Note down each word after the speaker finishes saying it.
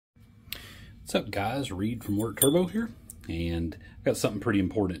What's up, guys? Reed from Work Turbo here, and I've got something pretty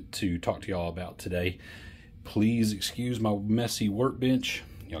important to talk to y'all about today. Please excuse my messy workbench.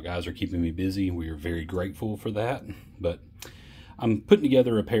 Y'all guys are keeping me busy. We are very grateful for that, but I'm putting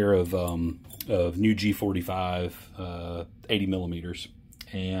together a pair of new G45 80 millimeters,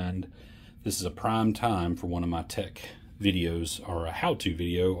 and this is a prime time for one of my tech videos, or a how-to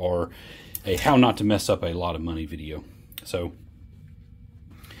video, or a how not to mess up a lot of money video. So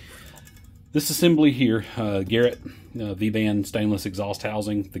this assembly here, Garrett Vband stainless exhaust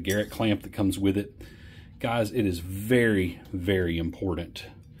housing, the Garrett clamp that comes with it. Guys, it is very, very important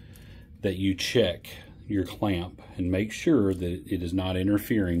that you check your clamp and make sure that it is not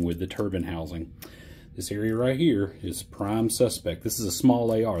interfering with the turbine housing. This area right here is prime suspect. This is a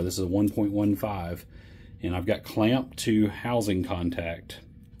small AR. This is a 1.15, and I've got clamp to housing contact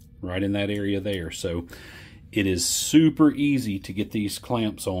right in that area there. So it is super easy to get these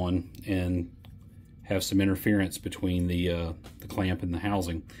clamps on and have some interference between the clamp and the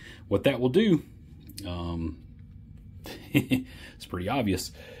housing. What that will do, it's pretty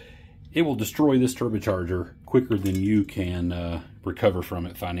obvious. It will destroy this turbocharger quicker than you can recover from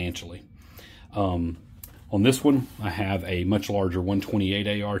it financially. On this one, I have a much larger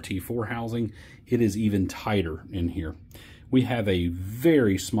 128 AR T4 housing. It is even tighter in here. We have a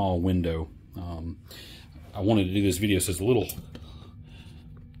very small window. I wanted to do this video so it's a little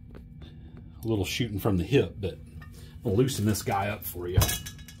shooting from the hip, but I'll loosen this guy up for you.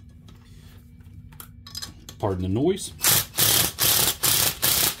 Pardon the noise.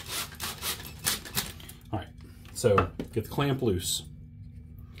 All right, so get the clamp loose.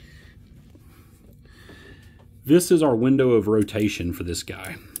 This is our window of rotation for this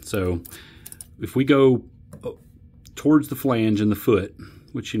guy. So if we go towards the flange and the foot,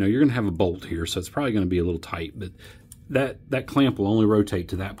 which, you know, you're going to have a bolt here, so it's probably going to be a little tight, but that clamp will only rotate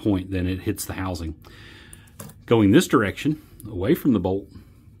to that point, then it hits the housing. Going this direction, away from the bolt,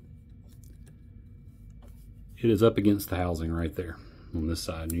 it is up against the housing right there on this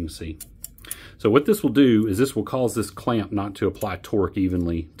side, you can see. So what this will do is this will cause this clamp not to apply torque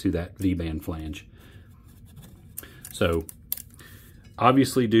evenly to that V-band flange. So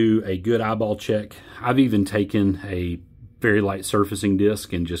obviously do a good eyeball check. I've even taken a very light surfacing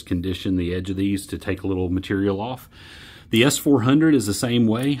disc and just condition the edge of these to take a little material off. The S400 is the same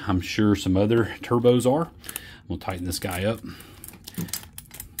way. I'm sure some other turbos are. We'll tighten this guy up.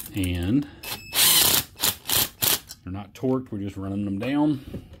 And they're not torqued, we're just running them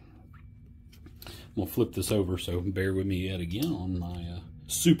down. We'll flip this over, so bear with me yet again on my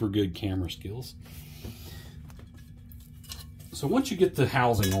super good camera skills. So once you get the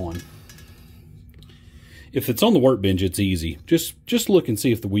housing on, if it's on the workbench, it's easy. Just look and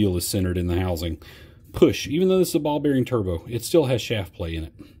see if the wheel is centered in the housing. Push. Even though this is a ball bearing turbo, it still has shaft play in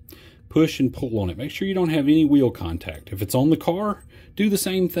it. Push and pull on it. Make sure you don't have any wheel contact. If it's on the car, do the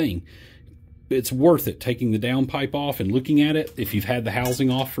same thing. It's worth it taking the downpipe off and looking at it if you've had the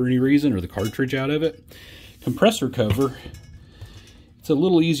housing off for any reason or the cartridge out of it. Compressor cover, it's a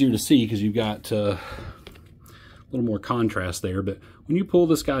little easier to see because you've got a little more contrast there, but when you pull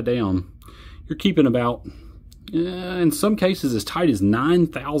this guy down, you're keeping about, in some cases, as tight as 9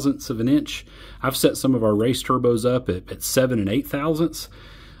 thousandths of an inch. I've set some of our race turbos up at 7 8 thousandths.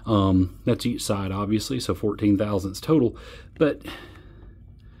 That's each side, obviously, so 14 thousandths total. But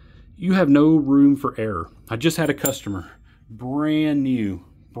you have no room for error. I just had a customer, brand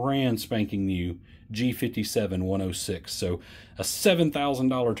spanking new G47 106. So a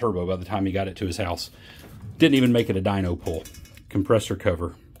 $7,000 turbo by the time he got it to his house. Didn't even make it a dyno pull. Compressor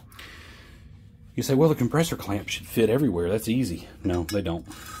cover. You say, well, the compressor clamp should fit everywhere. That's easy. No, they don't.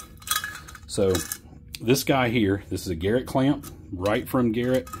 So this guy here, this is a Garrett clamp, right from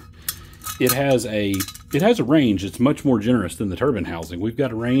Garrett. It has a range that's much more generous than the turbine housing. We've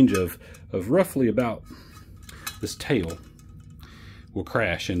got a range of roughly about, this tail will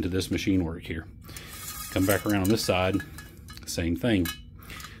crash into this machine work here. Come back around on this side, same thing,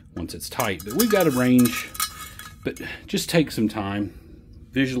 once it's tight. But we've got a range, but just take some time.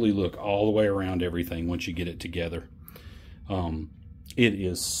 Visually look all the way around everything once you get it together. It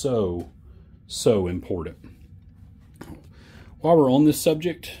is so important. While we're on this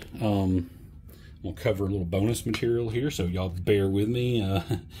subject, we'll cover a little bonus material here, so y'all bear with me.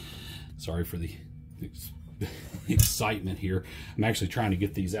 Sorry for the excitement here. I'm actually trying to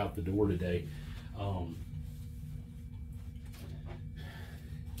get these out the door today. And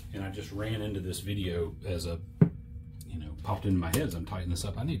I just ran into this video as a, popped into my head as I'm tightening this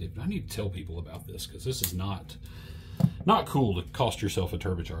up. I need to tell people about this, because this is not cool to cost yourself a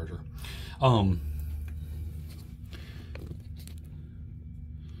turbocharger.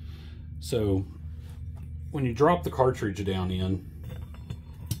 So when you drop the cartridge down in,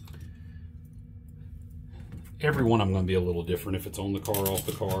 every one of them going to be a little different if it's on the car, off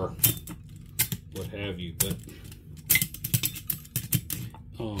the car, what have you. But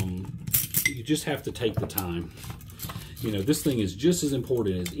you just have to take the time. You know, this thing is just as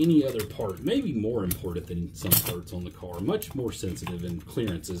important as any other part, maybe more important than some parts on the car. Much more sensitive in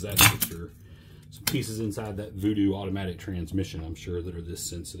clearances, that's for sure. Some pieces inside that Voodoo automatic transmission, I'm sure, that are this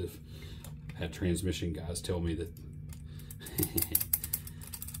sensitive. I've had transmission guys tell me that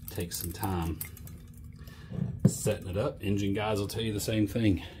takes some time setting it up. Engine guys will tell you the same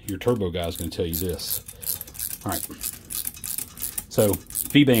thing. Your turbo guy's going to tell you this. All right. So,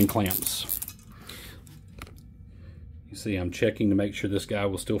 Vband clamps. You see I'm checking to make sure this guy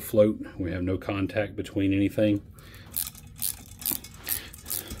will still float. We have no contact between anything.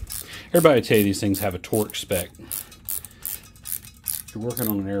 Everybody tell you these things have a torque spec. If you're working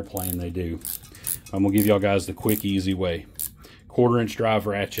on an airplane, they do. I'm going to give y'all guys the quick, easy way. 1/4-inch drive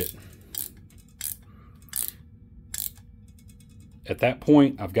ratchet. At that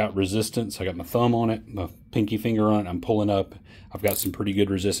point, I've got resistance. I got my thumb on it, my pinky finger on it. I'm pulling up. I've got some pretty good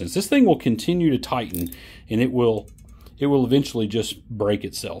resistance. This thing will continue to tighten, and it will eventually just break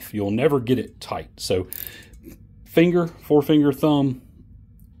itself. You'll never get it tight. So finger, forefinger, thumb,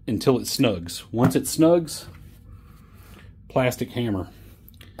 until it snugs. Once it snugs, plastic hammer.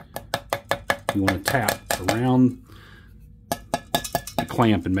 You want to tap around the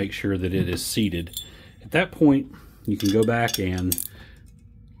clamp and make sure that it is seated. At that point, you can go back and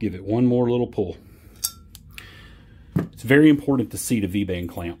give it one more little pull. It's very important to seat a Vband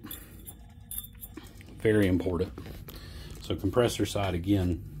clamp. Very important. So compressor side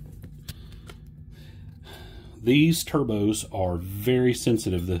again. These turbos are very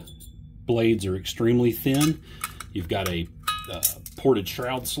sensitive. The blades are extremely thin. You've got a ported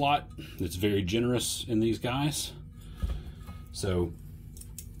shroud slot that's very generous in these guys. So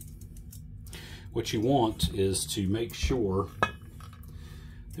what you want is to make sure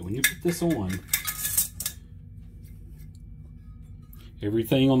that when you put this on,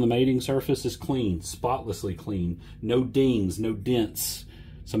 everything on the mating surface is clean, spotlessly clean. No dings, no dents.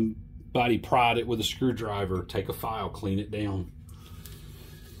 Somebody pried it with a screwdriver. Take a file, clean it down.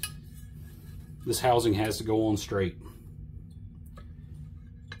 This housing has to go on straight.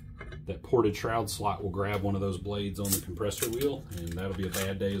 That ported shroud slot will grab one of those blades on the compressor wheel, and that'll be a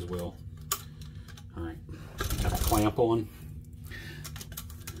bad day as well. All right, got the clamp on.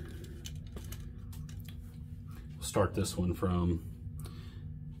 We'll start this one from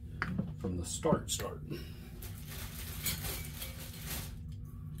the start.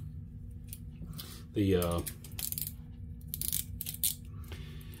 The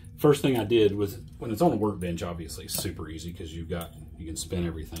first thing I did was, when it's on a workbench, obviously it's super easy because you can spin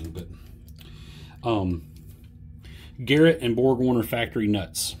everything, but Garrett and BorgWarner factory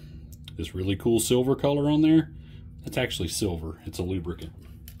nuts. This really cool silver color on there, that's actually silver. It's a lubricant.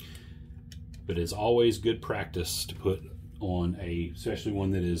 But it's always good practice to put on especially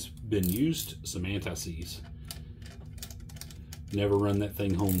one that has been used, some anti-seize. Never run that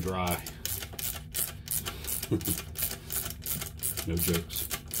thing home dry. No jokes.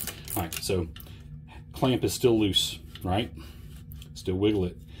 All right, so clamp is still loose, right? Still wiggle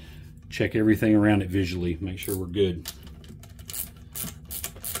it. Check everything around it visually. Make sure we're good.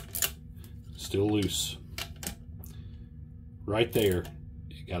 Still loose. Right there,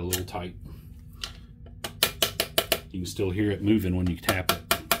 it got a little tight. You can still hear it moving when you tap it.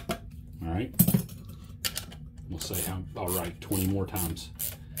 All right. We'll say, all right, 20 more times.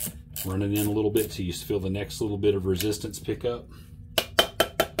 Run it in a little bit till you feel the next little bit of resistance pick up.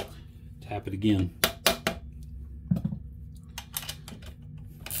 Tap it again.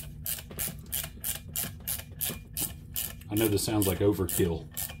 I know this sounds like overkill.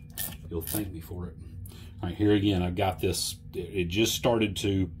 You'll thank me for it. All right, here again, I've got this. It just started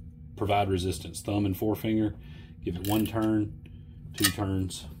to provide resistance. Thumb and forefinger. Give it one turn, 2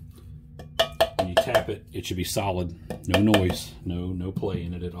 turns. When you tap it, it should be solid. No noise, no play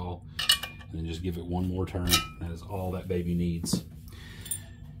in it at all. And then just give it one more turn. That is all that baby needs.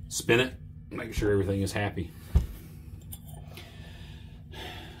 Spin it, make sure everything is happy.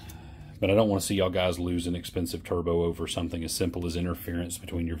 But I don't want to see y'all guys lose an expensive turbo over something as simple as interference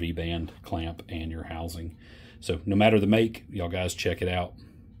between your Vband clamp and your housing. So no matter the make, y'all guys check it out.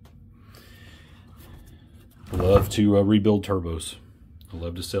 I love to rebuild turbos. I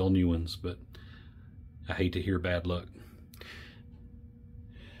love to sell new ones, but I hate to hear bad luck.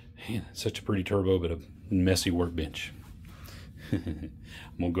 Man, it's such a pretty turbo, but a messy workbench. I'm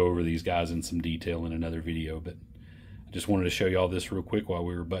going to go over these guys in some detail in another video, but I just wanted to show you all this real quick while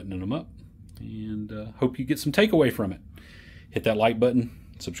we were buttoning them up, and hope you get some takeaway from it. Hit that like button,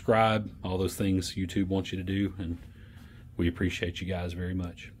 subscribe, all those things YouTube wants you to do, and we appreciate you guys very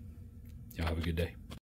much. Y'all have a good day.